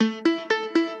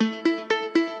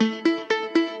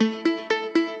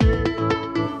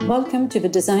Welcome to the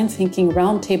Design Thinking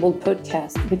Roundtable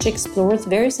podcast, which explores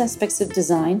various aspects of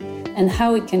design and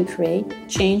how it can create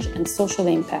change and social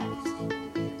impact.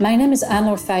 My name is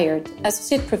Anne Fayard,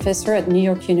 Associate Professor at New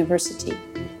York University.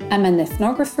 I'm an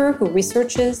ethnographer who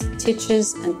researches,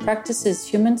 teaches, and practices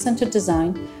human-centered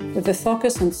design with a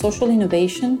focus on social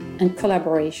innovation and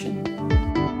collaboration.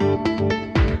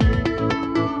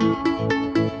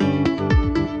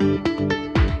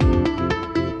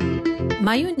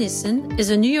 Mayo Nissen is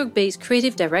a New York-based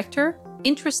creative director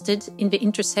interested in the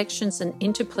intersections and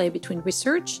interplay between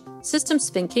research, systems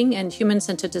thinking, and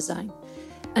human-centered design,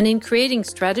 and in creating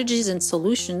strategies and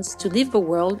solutions to leave the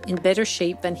world in better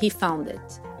shape than he found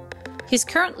it. He's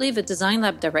currently the Design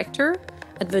Lab Director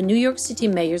at the New York City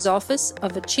Mayor's Office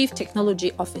of the Chief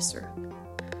Technology Officer.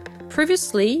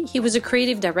 Previously, he was a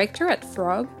creative director at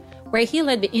Frog, where he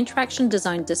led the interaction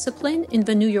design discipline in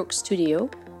the New York studio,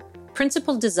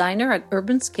 principal designer at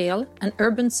Urban Scale, an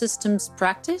urban systems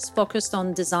practice focused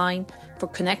on design for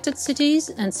connected cities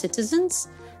and citizens,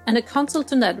 and a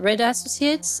consultant at Red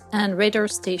Associates and Radar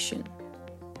Station.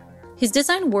 His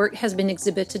design work has been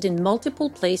exhibited in multiple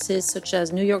places such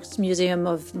as New York's Museum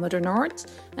of Modern Art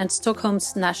and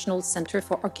Stockholm's National Center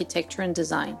for Architecture and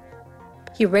Design.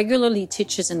 He regularly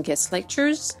teaches and guest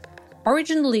lectures.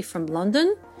 Originally from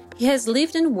London, he has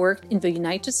lived and worked in the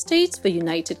United States, the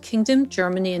United Kingdom,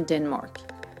 Germany, and Denmark.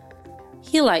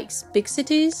 He likes big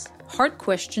cities, hard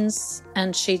questions,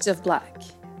 and shades of black.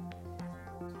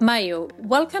 Mayo,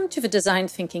 welcome to the Design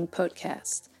Thinking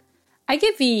podcast. I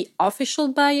gave the official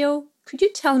bio. Could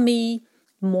you tell me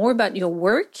more about your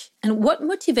work and what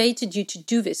motivated you to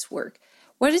do this work?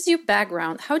 What is your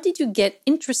background? How did you get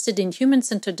interested in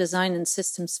human-centered design and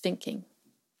systems thinking?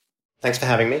 Thanks for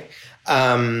having me.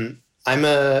 I'm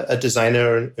a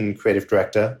designer and creative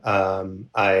director.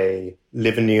 I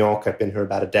live in New York. I've been here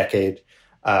about a decade,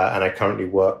 and I currently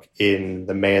work in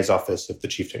the Mayor's Office of the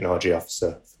Chief Technology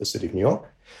Officer for the City of New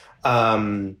York,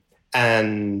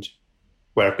 and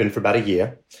where I've been for about a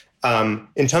year.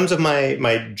 In terms of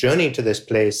my journey to this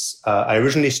place, I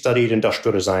originally studied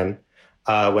industrial design.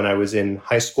 When I was in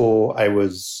high school, I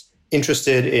was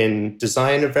interested in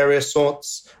design of various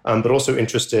sorts, but also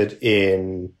interested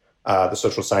in the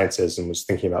social sciences and was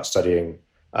thinking about studying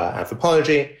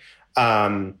anthropology.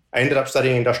 I ended up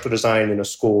studying industrial design in a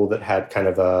school that had kind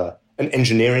of an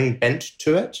engineering bent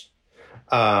to it.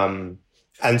 And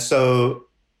so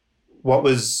what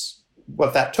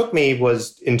that took me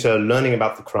was into learning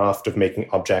about the craft of making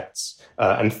objects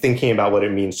and thinking about what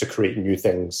it means to create new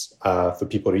things for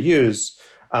people to use.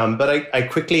 But I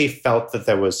quickly felt that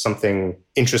there was something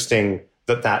interesting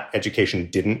that education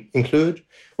didn't include,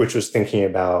 which was thinking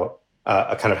about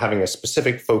a kind of having a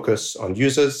specific focus on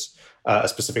users, a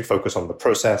specific focus on the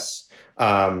process.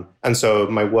 And so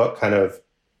my work kind of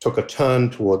took a turn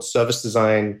towards service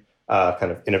design,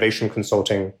 kind of innovation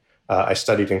consulting. I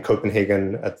studied in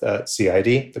Copenhagen at the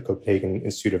CID, the Copenhagen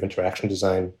Institute of Interaction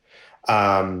Design,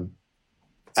 and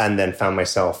then found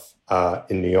myself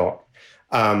in New York.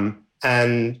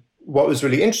 And what was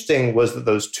really interesting was that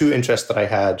those two interests that I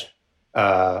had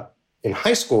in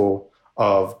high school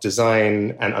of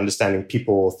design and understanding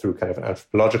people through kind of an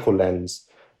anthropological lens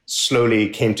slowly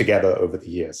came together over the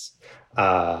years.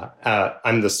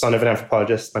 I'm the son of an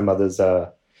anthropologist. My mother's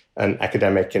an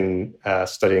academic in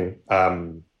studying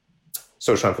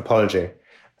social anthropology.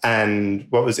 And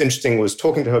what was interesting was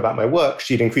talking to her about my work,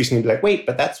 she'd increasingly be like, wait,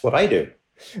 but that's what I do.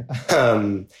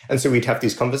 And so we'd have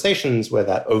these conversations where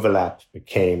that overlap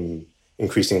became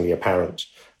increasingly apparent.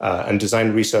 And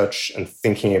design research and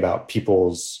thinking about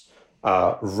people's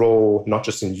role, not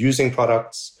just in using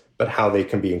products, but how they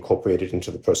can be incorporated into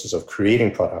the process of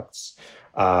creating products,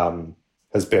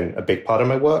 has been a big part of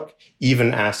my work,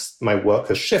 even as my work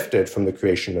has shifted from the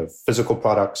creation of physical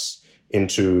products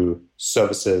into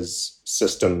services,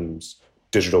 systems,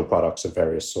 digital products of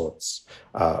various sorts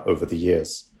over the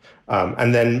years.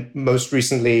 And then most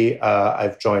recently,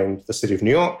 I've joined the City of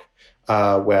New York,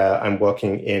 where I'm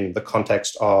working in the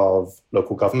context of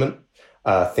local government,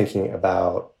 thinking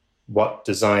about what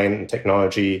design and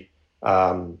technology,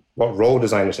 what role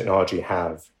design and technology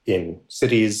have in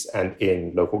cities and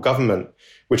in local government,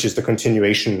 which is the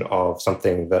continuation of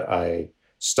something that I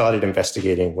started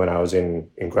investigating when I was in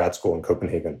grad school in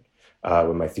Copenhagen,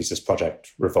 when my thesis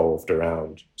project revolved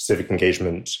around civic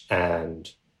engagement and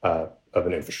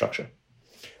urban infrastructure.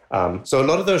 So a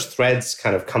lot of those threads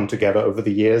kind of come together over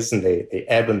the years and they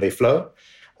ebb and they flow.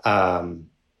 But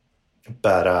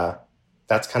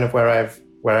that's kind of where I've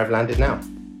landed now.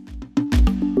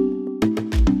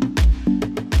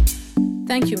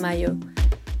 Thank you, Mayo.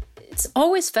 It's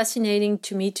always fascinating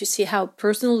to me to see how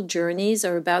personal journeys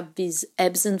are about these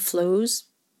ebbs and flows.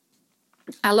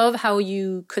 I love how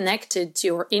you connected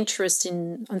your interest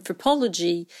in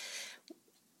anthropology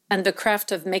and the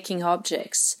craft of making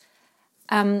objects.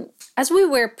 As we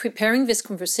were preparing this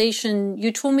conversation,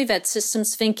 you told me that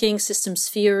systems thinking, systems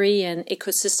theory, and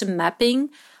ecosystem mapping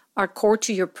are core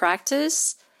to your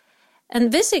practice.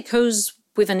 And this echoes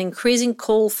with an increasing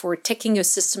call for taking a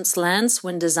systems lens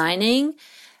when designing.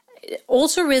 It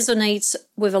also resonates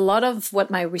with a lot of what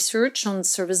my research on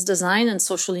service design and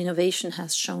social innovation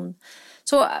has shown.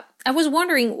 So I was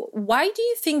wondering, why do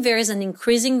you think there is an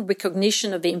increasing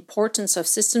recognition of the importance of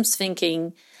systems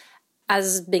thinking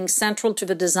as being central to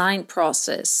the design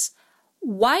process?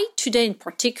 Why today in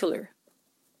particular?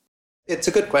 It's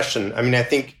a good question. I mean, I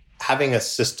think having a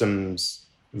systems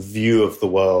view of the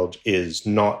world is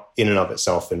not in and of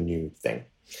itself a new thing.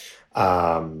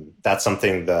 That's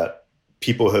something that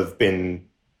people have been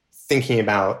thinking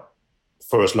about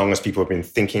for as long as people have been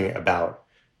thinking about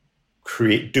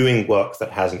doing work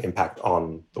that has an impact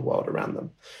on the world around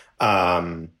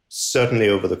them. Certainly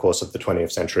over the course of the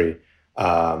 20th century,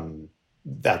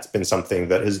 that's been something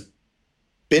that has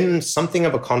been something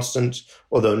of a constant,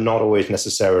 although not always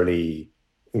necessarily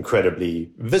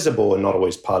incredibly visible and not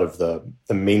always part of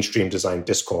the mainstream design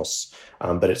discourse,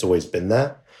 but it's always been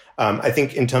there. I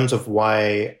think in terms of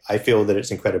why I feel that it's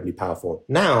incredibly powerful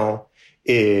now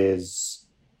is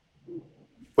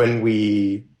when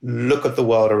we look at the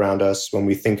world around us, when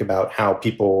we think about how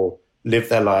people live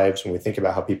their lives, when we think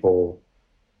about how people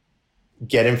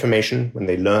get information, when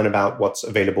they learn about what's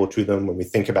available to them, when we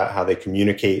think about how they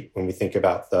communicate, when we think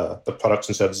about the products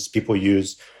and services people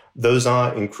use, those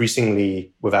are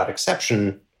increasingly, without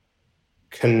exception,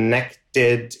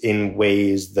 connected in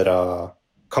ways that are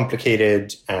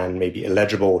complicated and maybe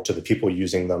illegible to the people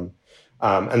using them.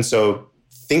 And so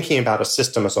thinking about a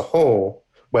system as a whole,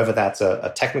 whether that's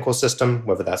a technical system,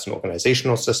 whether that's an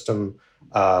organizational system,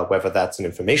 whether that's an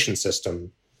information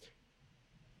system,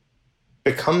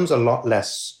 becomes a lot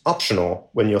less optional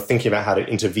when you're thinking about how to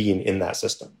intervene in that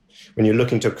system. When you're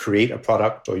looking to create a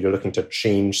product or you're looking to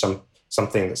change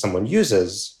something that someone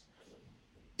uses,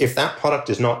 if that product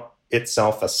is not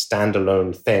itself a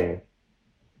standalone thing,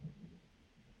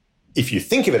 if you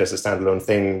think of it as a standalone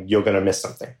thing, you're going to miss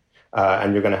something.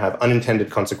 And you're going to have unintended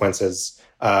consequences.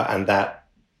 And that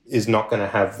is not going to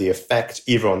have the effect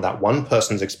either on that one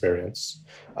person's experience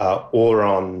or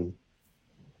on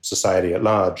society at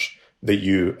large that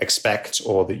you expect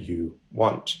or that you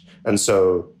want. And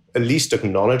so at least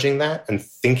acknowledging that and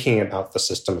thinking about the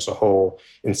system as a whole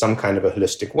in some kind of a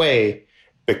holistic way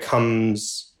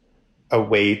becomes a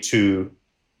way to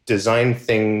design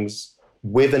things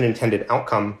with an intended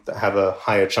outcome that have a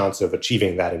higher chance of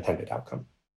achieving that intended outcome.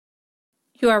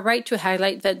 You are right to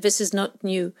highlight that this is not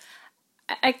new.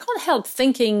 I can't help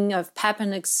thinking of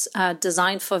Papanuk's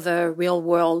design for the real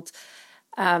world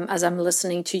as I'm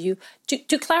listening to you.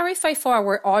 To clarify for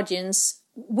our audience,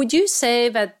 would you say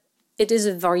that it is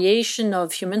a variation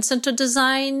of human-centered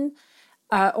design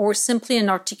or simply an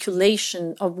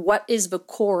articulation of what is the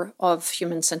core of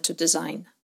human-centered design?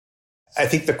 I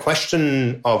think the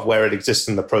question of where it exists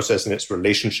in the process and its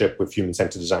relationship with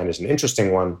human-centered design is an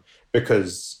interesting one,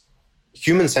 because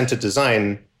human-centered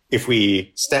design, if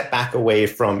we step back away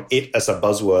from it as a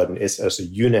buzzword and it as a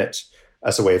unit,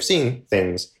 as a way of seeing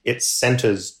things, it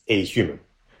centers a human.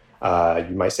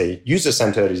 You might say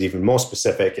user-centered is even more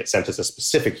specific. It centers a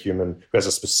specific human who has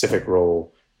a specific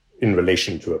role in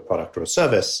relation to a product or a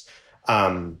service.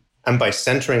 And by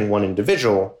centering one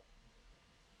individual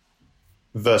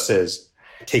versus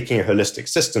taking a holistic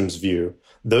systems view,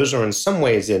 those are in some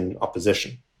ways in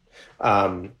opposition.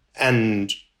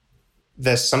 And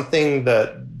there's something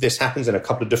that this happens in a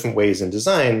couple of different ways in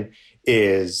design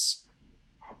is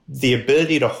the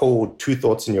ability to hold two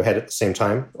thoughts in your head at the same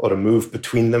time or to move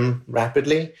between them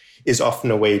rapidly is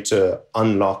often a way to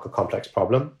unlock a complex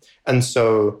problem. And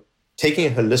so taking a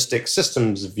holistic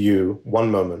systems view one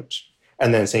moment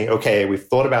and then saying, okay, we've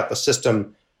thought about the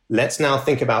system. Let's now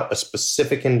think about a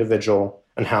specific individual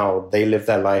and how they live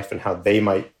their life and how they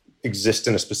might exist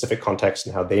in a specific context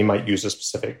and how they might use a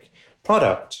specific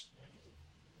product.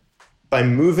 By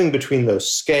moving between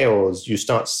those scales, you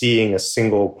start seeing a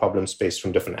single problem space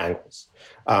from different angles.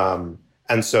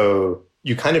 And so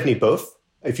you kind of need both.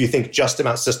 If you think just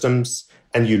about systems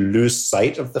and you lose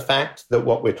sight of the fact that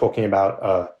what we're talking about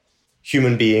are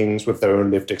human beings with their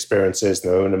own lived experiences,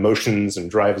 their own emotions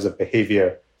and drivers of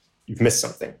behavior, you've missed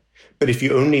something. But if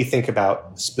you only think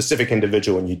about a specific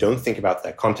individual and you don't think about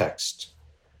their context,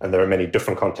 and there are many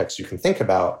different contexts you can think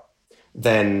about,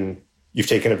 then you've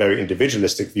taken a very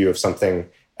individualistic view of something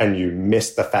and you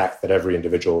miss the fact that every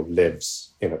individual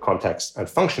lives in a context and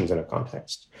functions in a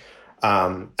context.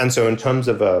 And so in terms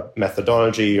of a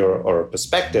methodology or a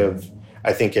perspective,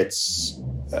 I think it's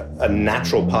a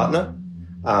natural partner,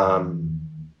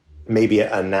 maybe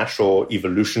a natural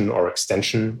evolution or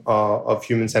extension of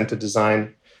human-centered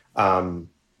design. And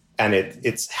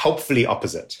it's helpfully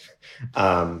opposite.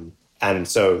 And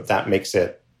so that makes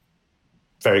it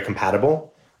very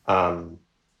compatible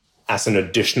as an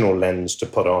additional lens to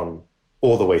put on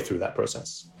all the way through that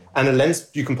process. And a lens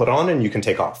you can put on and you can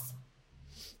take off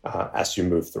as you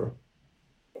move through.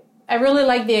 I really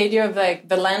like the idea of like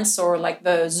the lens or like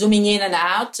the zooming in and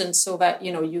out. And so that,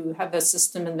 you have a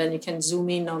system and then you can zoom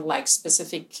in on like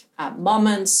specific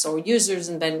moments or users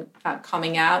and then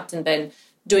coming out and then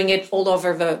doing it all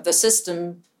over the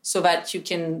system so that you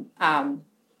can,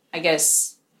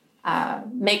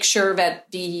 make sure that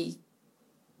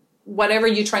whatever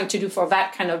you're trying to do for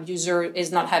that kind of user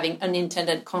is not having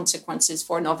unintended consequences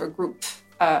for another group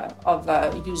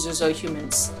of users or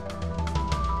humans.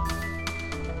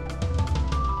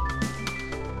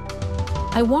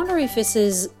 I wonder if this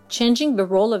is changing the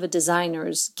role of the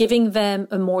designers, giving them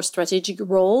a more strategic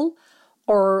role,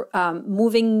 or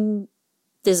moving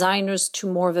designers to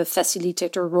more of a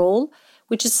facilitator role,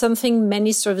 which is something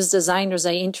many service designers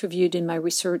I interviewed in my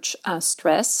research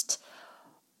stressed.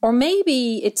 Or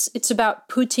maybe it's about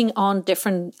putting on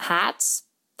different hats,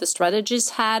 the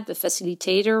strategist hat, the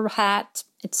facilitator hat,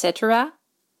 etc.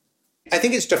 I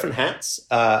think it's different hats.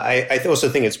 I also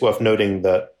think it's worth noting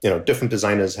that different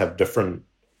designers have different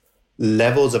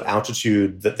levels of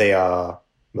altitude that they are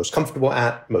most comfortable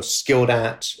at, most skilled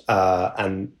at,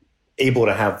 and able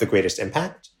to have the greatest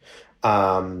impact.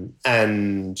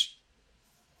 And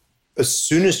as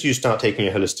soon as you start taking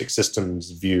a holistic systems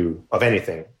view of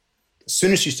anything, as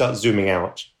soon as you start zooming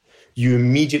out, you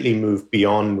immediately move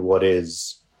beyond what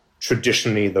is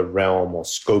traditionally the realm or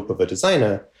scope of a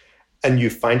designer. And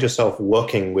you find yourself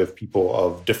working with people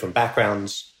of different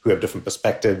backgrounds, who have different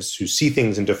perspectives, who see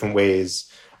things in different ways.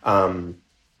 And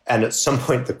at some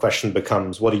point, the question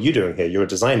becomes, what are you doing here? You're a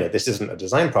designer. This isn't a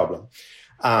design problem.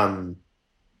 And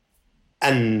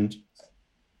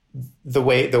the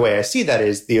way I see that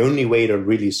is the only way to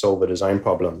really solve a design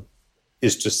problem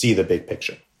is to see the big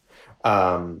picture.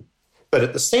 But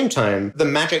at the same time, the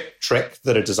magic trick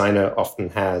that a designer often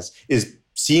has is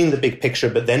seeing the big picture,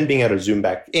 but then being able to zoom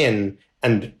back in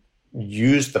and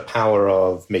use the power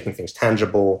of making things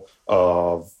tangible,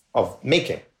 of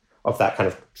that kind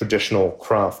of traditional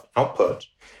craft output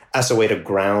as a way to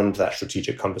ground that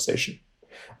strategic conversation.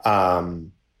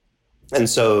 And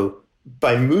so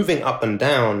by moving up and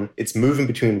down, it's moving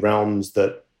between realms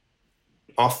that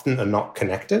often are not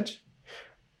connected.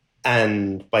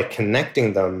 And by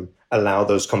connecting them, allow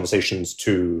those conversations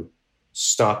to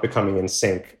start becoming in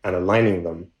sync and aligning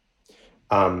them.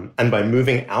 And by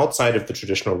moving outside of the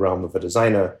traditional realm of a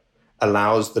designer,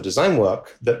 allows the design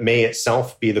work that may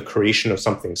itself be the creation of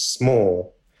something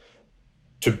small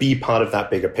to be part of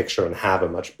that bigger picture and have a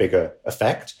much bigger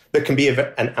effect that can be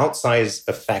an outsized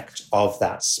effect of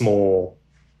that small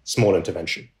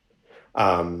intervention.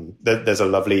 There's a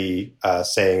lovely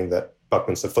saying that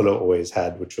Buckminster Fuller always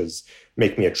had, which was,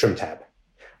 make me a trim tab,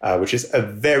 which is a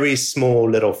very small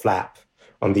little flap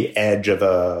on the edge of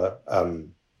a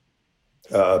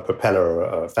propeller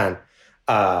or a fan.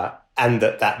 And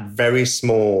that very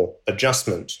small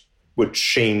adjustment would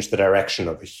change the direction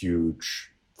of a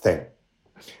huge thing.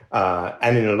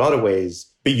 And in a lot of ways,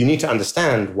 but you need to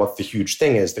understand what the huge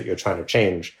thing is that you're trying to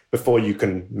change before you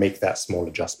can make that small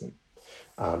adjustment.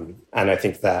 And I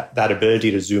think that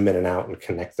ability to zoom in and out and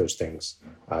connect those things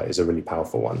is a really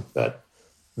powerful one that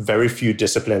very few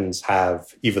disciplines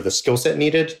have either the skill set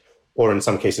needed or in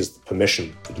some cases the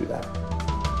permission to do that.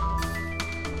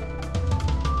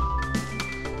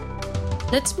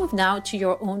 Let's move now to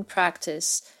your own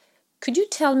practice. Could you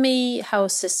tell me how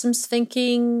systems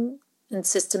thinking and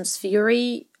systems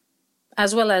theory,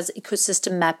 as well as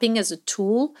ecosystem mapping as a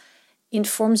tool,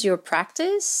 informs your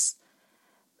practice?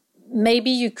 Maybe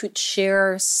you could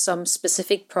share some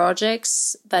specific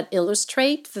projects that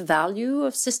illustrate the value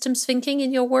of systems thinking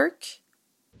in your work?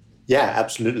 Yeah,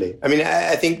 absolutely. I mean,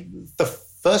 I think the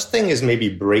first thing is maybe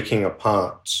breaking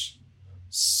apart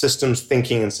systems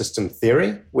thinking and system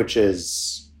theory, which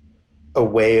is a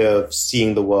way of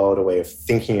seeing the world, a way of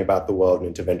thinking about the world and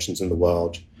interventions in the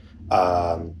world.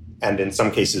 And in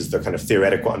some cases, the kind of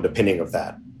theoretical underpinning of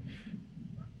that.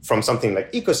 From something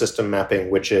like ecosystem mapping,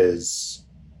 which is,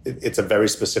 it's a very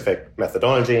specific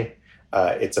methodology.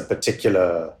 It's a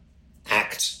particular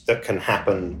act that can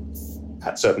happen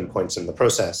at certain points in the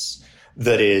process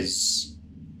that is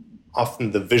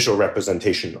often the visual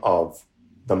representation of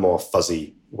the more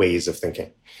fuzzy ways of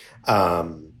thinking.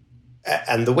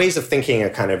 And the ways of thinking are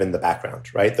kind of in the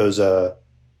background, right? Those are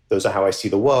how I see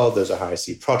the world. Those are how I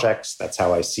see projects. That's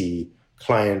how I see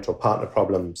client or partner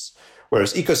problems.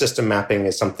 Whereas ecosystem mapping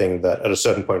is something that at a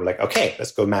certain point, we're like, okay,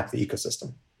 let's go map the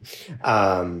ecosystem.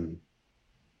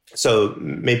 So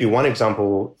maybe one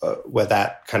example where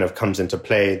that kind of comes into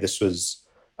play, this was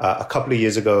a couple of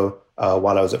years ago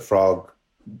while I was at Frog.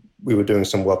 We were doing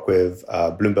some work with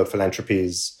Bloomberg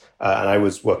Philanthropies, and I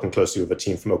was working closely with a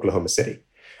team from Oklahoma City.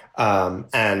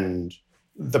 And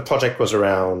the project was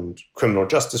around criminal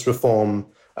justice reform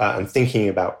and thinking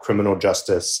about criminal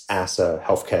justice as a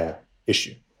healthcare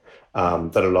issue.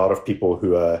 That a lot of people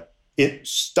who are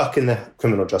stuck in the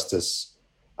criminal justice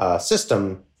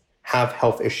system have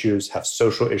health issues, have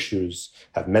social issues,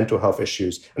 have mental health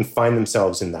issues, and find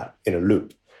themselves in a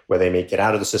loop where they may get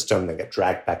out of the system, they get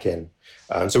dragged back in.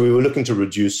 And so we were looking to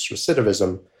reduce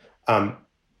recidivism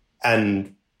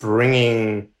and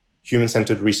bringing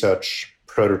human-centered research,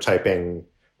 prototyping,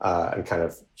 and kind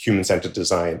of human-centered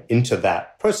design into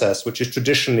that process, which is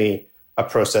traditionally a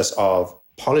process of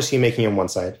policy-making on one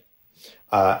side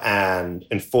and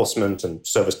enforcement and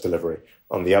service delivery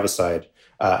on the other side,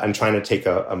 and trying to take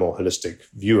a more holistic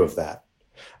view of that.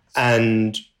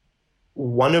 And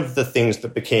one of the things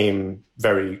that became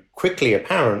very quickly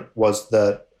apparent was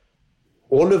that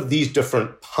all of these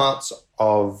different parts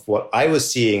of what I was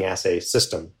seeing as a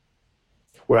system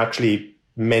were actually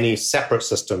many separate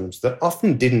systems that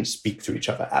often didn't speak to each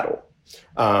other at all.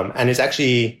 And it's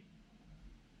actually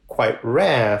quite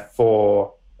rare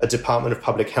for a Department of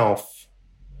Public Health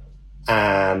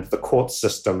and the court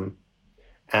system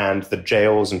and the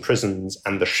jails and prisons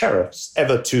and the sheriffs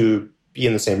ever to be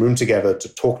in the same room together,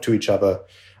 to talk to each other.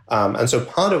 And so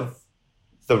part of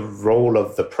the role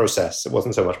of the process, it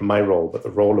wasn't so much my role, but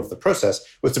the role of the process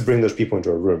was to bring those people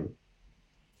into a room.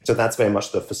 So that's very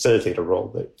much the facilitator role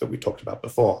that we talked about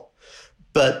before.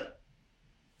 But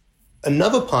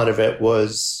another part of it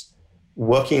was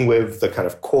working with the kind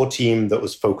of core team that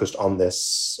was focused on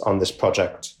this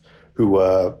project, who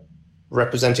were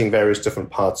representing various different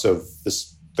parts of the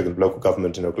local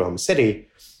government in Oklahoma City,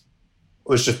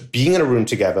 was just being in a room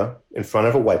together in front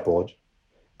of a whiteboard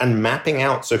and mapping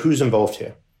out, so who's involved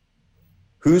here?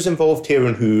 Who's involved here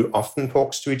and who often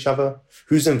talks to each other?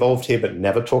 Who's involved here but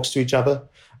never talks to each other?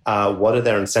 What are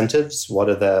their incentives? What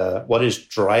is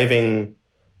driving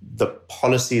the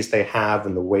policies they have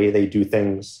and the way they do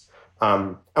things?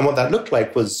 And what that looked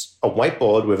like was a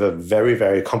whiteboard with a very,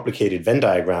 very complicated Venn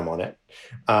diagram on it,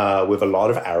 with a lot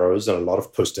of arrows and a lot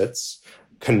of Post-its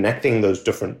connecting those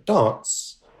different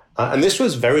dots. And this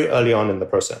was very early on in the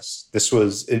process. This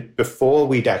was before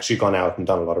we'd actually gone out and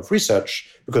done a lot of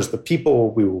research, because the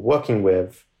people we were working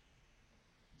with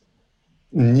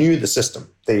knew the system.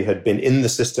 They had been in the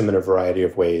system in a variety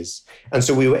of ways. And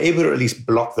so we were able to at least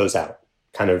block those out,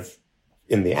 kind of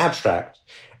in the abstract.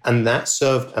 And that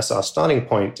served as our starting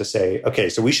point to say, okay,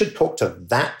 so we should talk to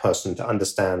that person to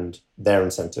understand their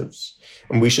incentives.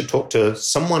 And we should talk to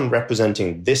someone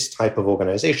representing this type of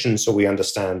organization so we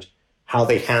understand how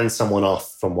they hand someone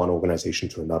off from one organization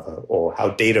to another, or how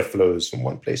data flows from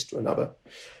one place to another.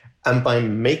 And by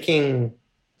making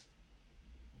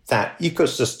that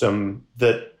ecosystem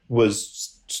that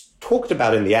was talked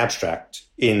about in the abstract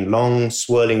in long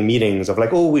swirling meetings of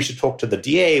like, oh, we should talk to the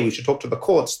DA, we should talk to the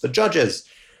courts, the judges,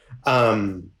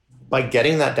 by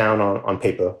getting that down on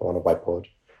paper or on a whiteboard,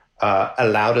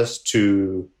 allowed us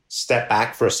to step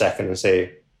back for a second and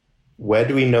say, where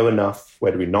do we know enough?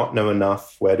 Where do we not know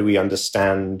enough? Where do we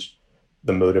understand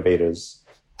the motivators?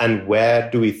 And where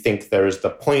do we think there is the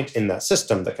point in that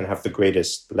system that can have the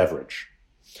greatest leverage?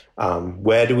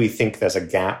 Where do we think there's a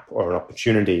gap or an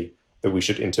opportunity that we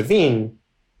should intervene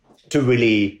to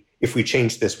really, if we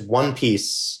change this one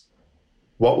piece,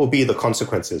 what will be the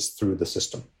consequences through the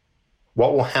system?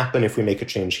 What will happen if we make a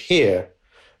change here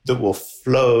that will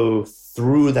flow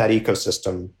through that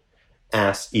ecosystem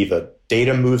as either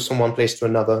data moves from one place to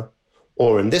another,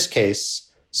 or in this case,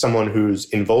 someone who's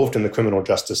involved in the criminal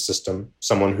justice system,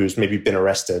 someone who's maybe been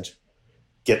arrested,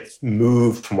 gets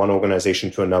moved from one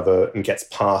organization to another and gets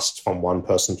passed from one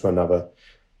person to another.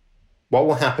 What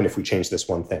will happen if we change this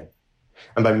one thing?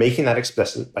 And by making that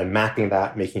explicit, by mapping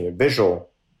that, making it visual,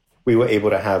 we were able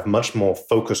to have much more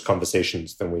focused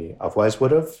conversations than we otherwise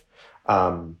would have,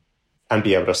 and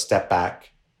be able to step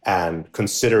back and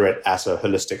consider it as a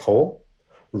holistic whole,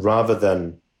 rather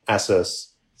than as a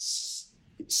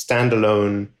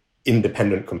standalone,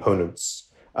 independent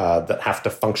components that have to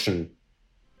function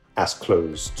as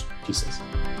closed pieces.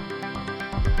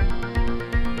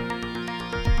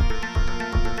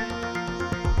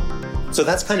 So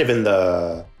that's kind of in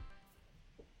the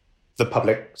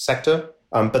public sector,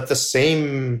 but the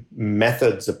same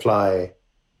methods apply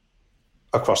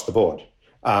across the board.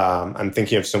 I'm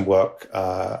thinking of some work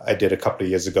I did a couple of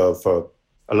years ago for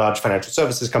a large financial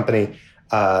services company.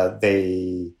 And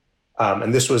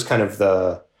this was kind of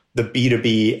the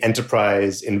B2B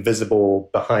enterprise, invisible,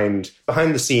 behind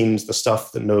the scenes, the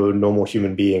stuff that no normal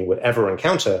human being would ever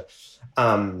encounter.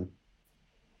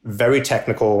 Very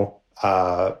technical,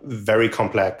 very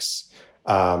complex,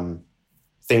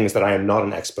 things that I am not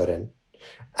an expert in.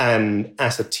 And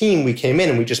as a team, we came in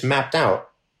and we just mapped out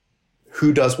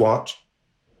who does what,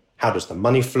 how does the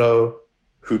money flow,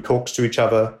 who talks to each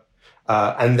other,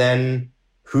 and then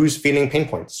who's feeling pain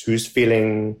points, who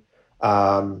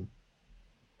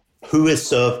is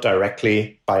served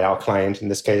directly by our client in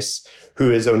this case,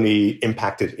 who is only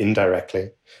impacted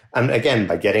indirectly. And again,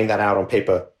 by getting that out on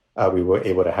paper, we were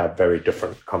able to have very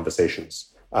different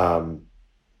conversations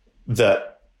that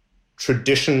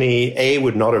traditionally, A,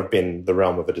 would not have been the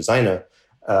realm of a designer,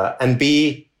 and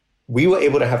B, we were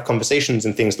able to have conversations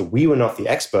in things that we were not the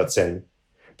experts in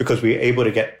because we were able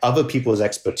to get other people's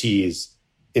expertise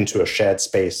into a shared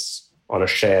space on a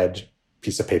shared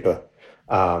piece of paper,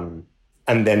 and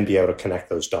then be able to connect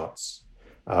those dots,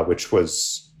 which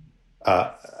was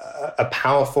a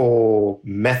powerful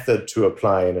method to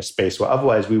apply in a space where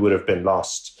otherwise we would have been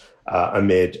lost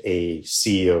amid a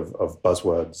sea of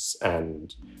buzzwords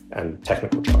and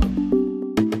technical jargon.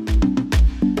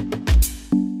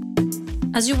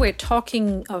 As you were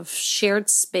talking of shared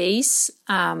space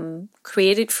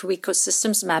created through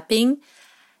ecosystems mapping,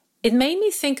 it made me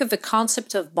think of the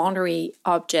concept of boundary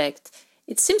object.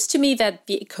 It seems to me that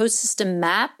the ecosystem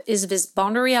map is this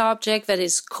boundary object that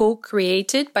is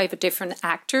co-created by the different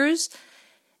actors,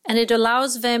 and it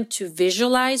allows them to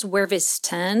visualize where they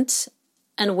stand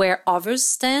and where others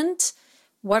stand,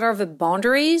 what are the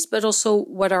boundaries, but also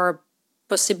what are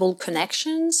possible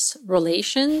connections,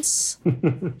 relations.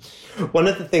 One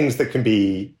of the things that can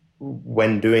be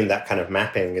when doing that kind of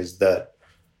mapping is that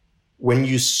when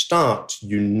you start,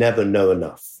 you never know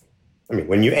enough. I mean,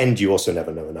 when you end, you also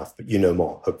never know enough, but you know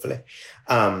more, hopefully.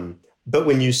 But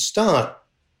when you start,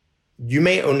 you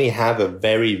may only have a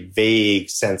very vague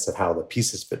sense of how the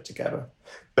pieces fit together.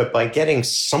 But by getting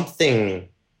something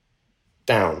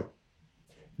down,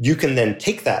 you can then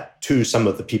take that to some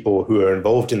of the people who are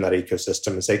involved in that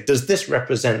ecosystem and say, does this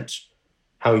represent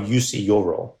how you see your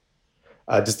role?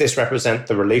 Does this represent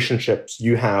the relationships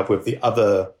you have with the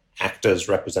other actors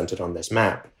represented on this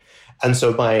map? And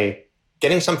so by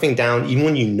getting something down, even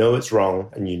when you know it's wrong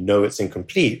and you know it's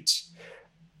incomplete,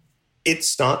 it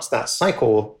starts that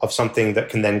cycle of something that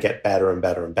can then get better and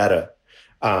better and better.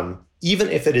 Even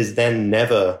if it is then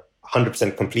never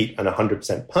 100% complete and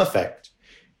 100% perfect,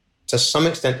 to some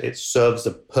extent, it serves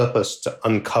a purpose to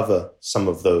uncover some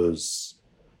of those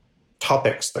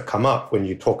topics that come up when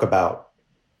you talk about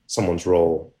someone's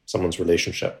role, someone's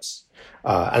relationships.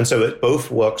 And so it both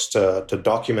works to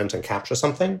document and capture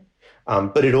something,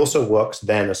 but it also works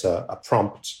then as a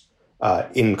prompt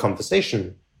in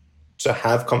conversation to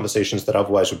have conversations that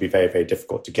otherwise would be very, very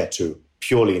difficult to get to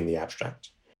purely in the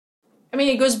abstract. I mean,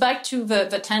 it goes back to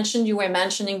the tension you were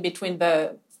mentioning between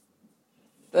the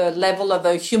level of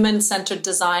a human-centered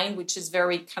design, which is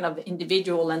very kind of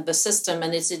individual, and the system,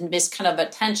 and it's in this kind of a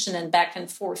tension and back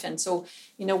and forth. And so,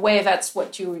 in a way, that's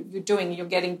what you're doing. You're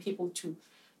getting people to,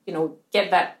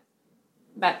 get that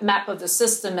map of the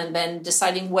system and then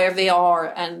deciding where they are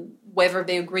and whether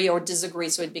they agree or disagree.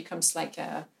 So it becomes like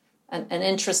an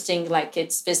interesting, like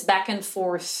it's this back and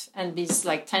forth and this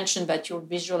like tension that you're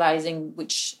visualizing,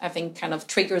 which I think kind of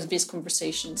triggers these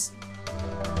conversations.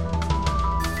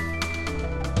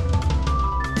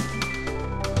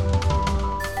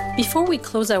 Before we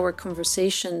close our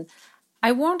conversation,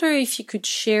 I wonder if you could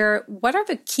share what are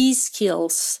the key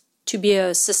skills to be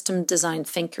a system design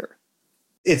thinker?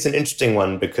 It's an interesting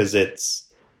one because it's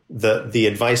the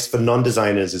advice for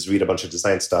non-designers is read a bunch of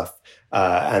design stuff.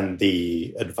 And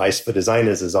the advice for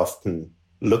designers is often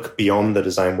look beyond the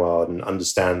design world and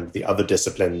understand the other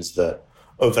disciplines that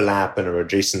overlap and are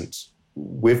adjacent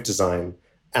with design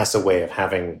as a way of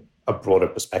having a broader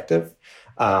perspective.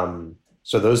 So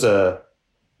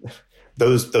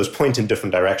those point in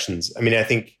different directions. I mean, I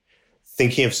think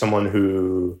thinking of someone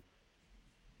who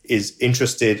is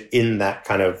interested in that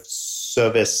kind of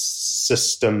service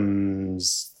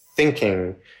systems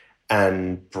thinking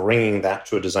and bringing that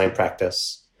to a design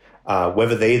practice,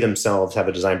 whether they themselves have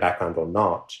a design background or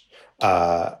not.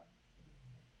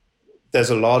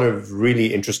 There's a lot of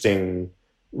really interesting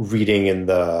reading in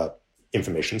the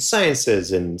information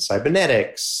sciences, in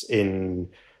cybernetics, in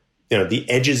the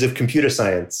edges of computer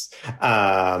science,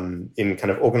 in kind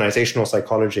of organizational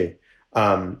psychology.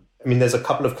 There's a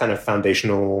couple of kind of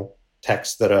foundational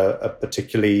texts that are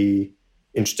particularly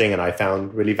interesting and I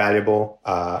found really valuable.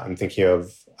 I'm thinking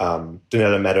of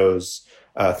Donella Meadows'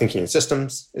 Thinking in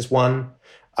Systems is one,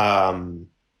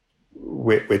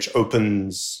 which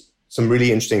opens some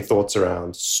really interesting thoughts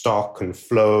around stock and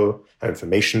flow,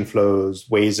 information flows,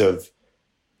 ways of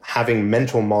having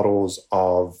mental models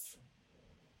of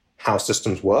how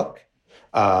systems work,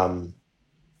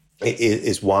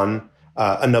 is one.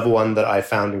 Another one that I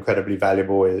found incredibly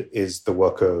valuable is the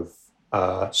work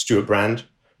of Stuart Brand,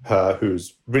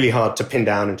 who's really hard to pin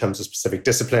down in terms of specific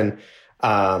discipline.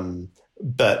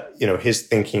 But his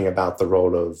thinking about the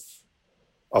role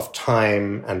of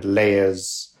time and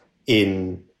layers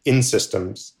in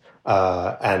systems,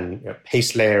 and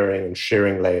pace layering and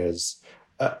shearing layers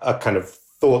are kind of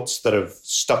thoughts that have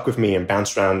stuck with me and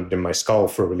bounced around in my skull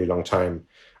for a really long time,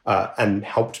 and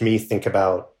helped me think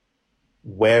about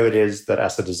where it is that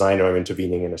as a designer I'm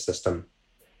intervening in a system,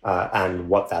 and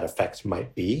what that effect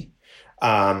might be.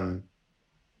 And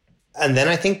then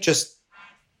I think just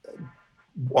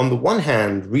on the one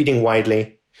hand, reading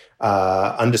widely,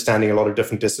 understanding a lot of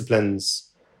different disciplines,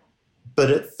 but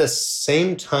at the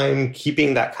same time,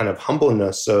 keeping that kind of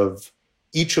humbleness of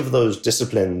each of those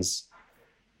disciplines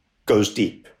goes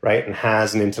deep, right? And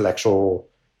has an intellectual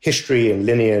history and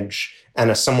lineage. And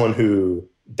as someone who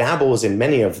dabbles in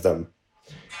many of them,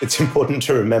 it's important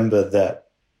to remember that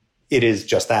it is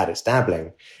just that, it's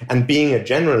dabbling. And being a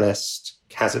generalist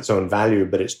has its own value,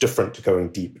 but it's different to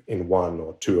going deep in one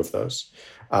or two of those.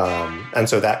 And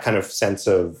so that kind of sense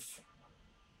of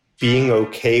being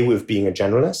okay with being a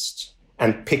generalist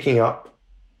and picking up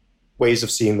ways of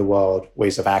seeing the world,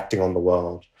 ways of acting on the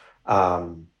world,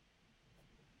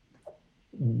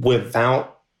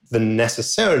 without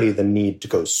necessarily the need to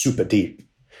go super deep,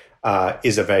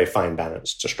 is a very fine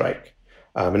balance to strike.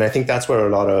 And I think that's where a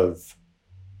lot of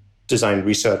design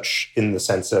research in the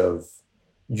sense of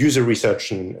user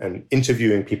research and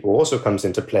interviewing people also comes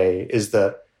into play, is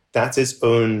that that's its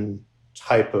own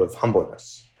type of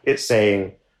humbleness. It's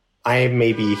saying, I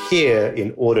may be here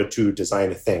in order to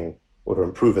design a thing or to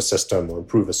improve a system or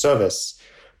improve a service,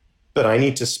 but I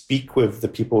need to speak with the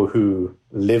people who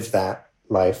live that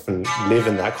life and live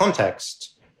in that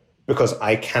context, because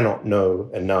I cannot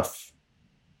know enough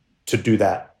to do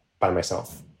that by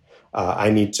myself. I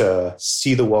need to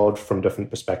see the world from different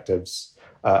perspectives,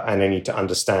 and I need to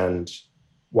understand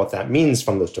what that means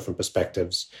from those different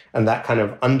perspectives. And that kind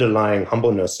of underlying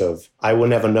humbleness of, I will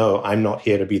never know, I'm not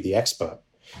here to be the expert,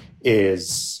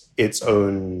 is its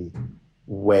own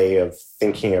way of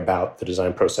thinking about the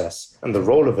design process and the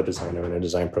role of a designer in a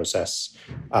design process,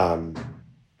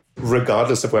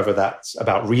 regardless of whether that's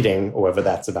about reading or whether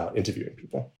that's about interviewing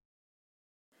people.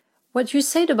 What you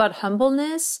said about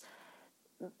humbleness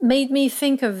made me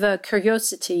think of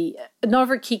curiosity,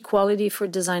 another key quality for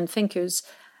design thinkers.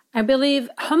 I believe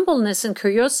humbleness and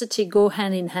curiosity go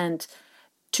hand in hand.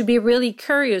 To be really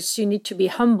curious, you need to be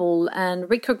humble and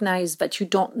recognize that you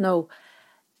don't know.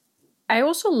 I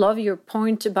also love your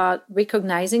point about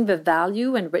recognizing the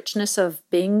value and richness of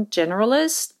being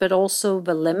generalist, but also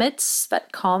the limits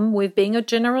that come with being a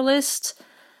generalist.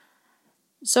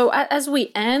 So as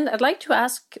we end, I'd like to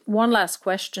ask one last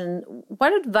question.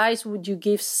 What advice would you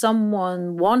give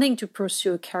someone wanting to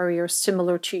pursue a career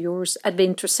similar to yours at the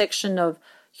intersection of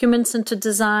human-centered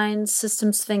design,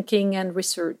 systems thinking, and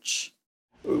research?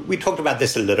 We talked about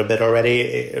this a little bit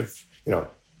already, of,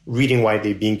 reading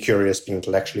widely, being curious, being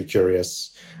intellectually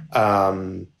curious.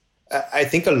 I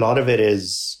think a lot of it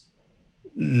is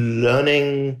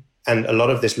learning, and a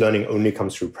lot of this learning only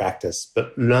comes through practice,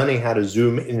 but learning how to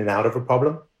zoom in and out of a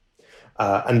problem,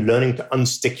 and learning to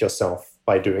unstick yourself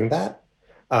by doing that,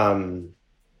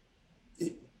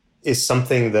 is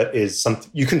something that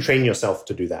you can train yourself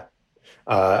to do that.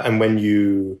 And when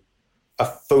you are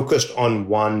focused on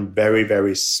one very,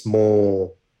 very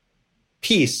small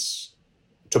piece,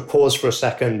 to pause for a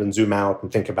second and zoom out and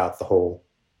think about the whole.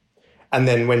 And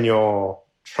then when you're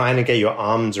trying to get your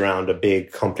arms around a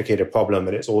big, complicated problem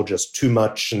and it's all just too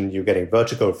much and you're getting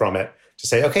vertigo from it, to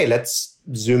say, okay, let's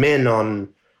zoom in on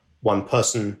one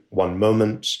person, one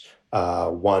moment,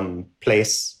 one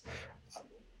place.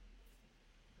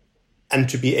 And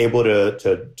to be able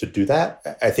to do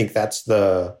that, I think that's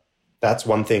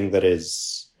one thing that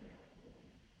is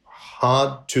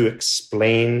hard to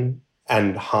explain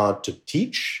and hard to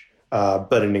teach,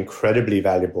 but an incredibly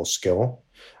valuable skill.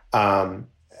 And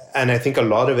I think a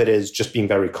lot of it is just being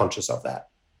very conscious of that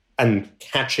and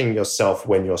catching yourself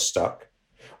when you're stuck,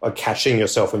 or catching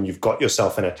yourself when you've got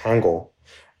yourself in a tangle,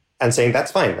 and saying,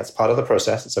 that's fine. That's part of the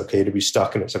process. It's okay to be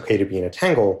stuck and it's okay to be in a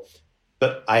tangle.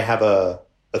 But I have a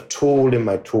tool in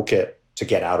my toolkit to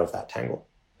get out of that tangle,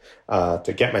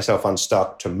 to get myself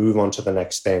unstuck, to move on to the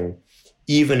next thing,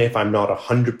 even if I'm not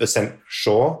 100%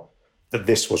 sure that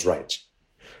this was right.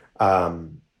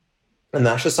 And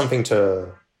that's just something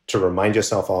to remind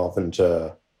yourself of and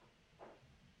to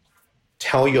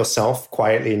tell yourself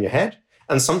quietly in your head.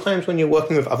 And sometimes when you're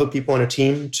working with other people in a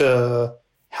team, to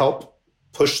help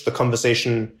push the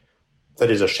conversation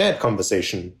that is a shared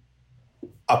conversation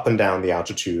up and down the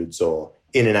altitudes or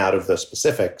in and out of the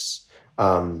specifics,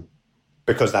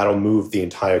 because that'll move the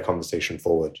entire conversation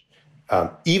forward.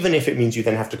 Even if it means you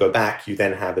then have to go back, you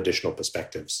then have additional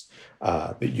perspectives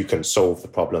that you can solve the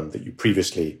problem that you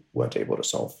previously weren't able to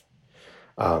solve.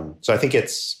 So I think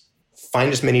it's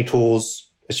find as many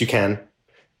tools as you can,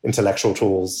 intellectual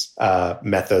tools,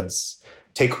 methods,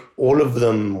 take all of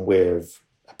them with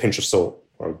a pinch of salt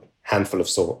or a handful of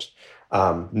salt.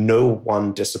 No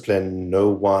one discipline, no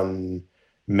one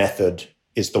method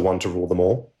is the one to rule them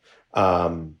all.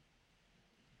 And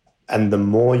the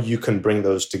more you can bring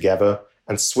those together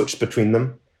and switch between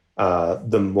them,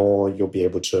 the more you'll be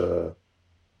able to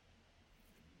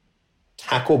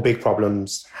tackle big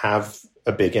problems, have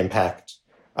a big impact,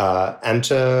 and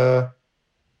to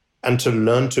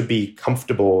learn to be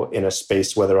comfortable in a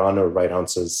space where there are no right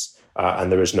answers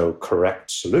and there is no correct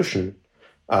solution.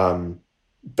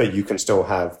 But you can still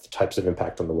have the types of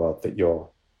impact on the world that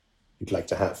you'd like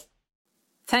to have.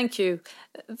 Thank you.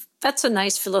 That's a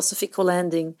nice philosophical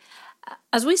ending.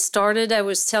 As we started, I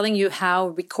was telling you how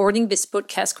recording this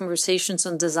podcast Conversations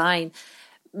on Design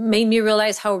made me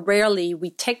realize how rarely we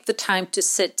take the time to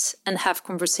sit and have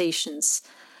conversations.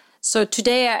 So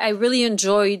today, I really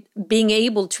enjoyed being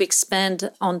able to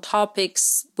expand on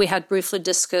topics we had briefly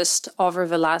discussed over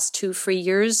the last 2-3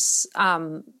 years,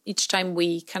 each time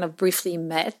we kind of briefly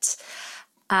met.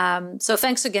 So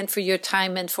thanks again for your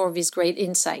time and for these great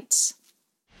insights.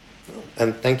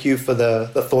 And thank you for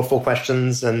the thoughtful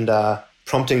questions and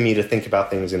prompting me to think about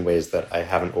things in ways that I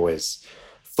haven't always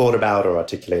thought about or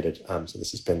articulated. So this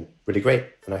has been really great,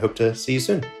 and I hope to see you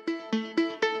soon.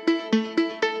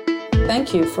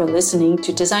 Thank you for listening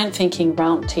to Design Thinking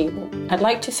Roundtable. I'd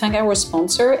like to thank our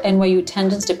sponsor, NYU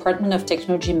Tandon's Department of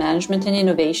Technology Management and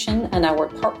Innovation, and our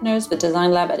partners, the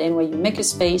Design Lab at NYU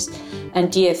Makerspace and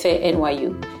DFA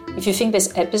NYU. If you think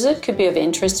this episode could be of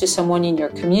interest to someone in your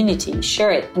community,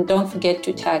 share it and don't forget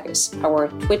to tag us. Our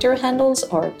Twitter handles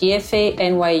are DFA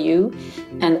NYU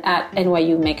and at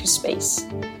NYU Makerspace.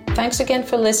 Thanks again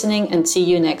for listening and see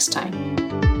you next time.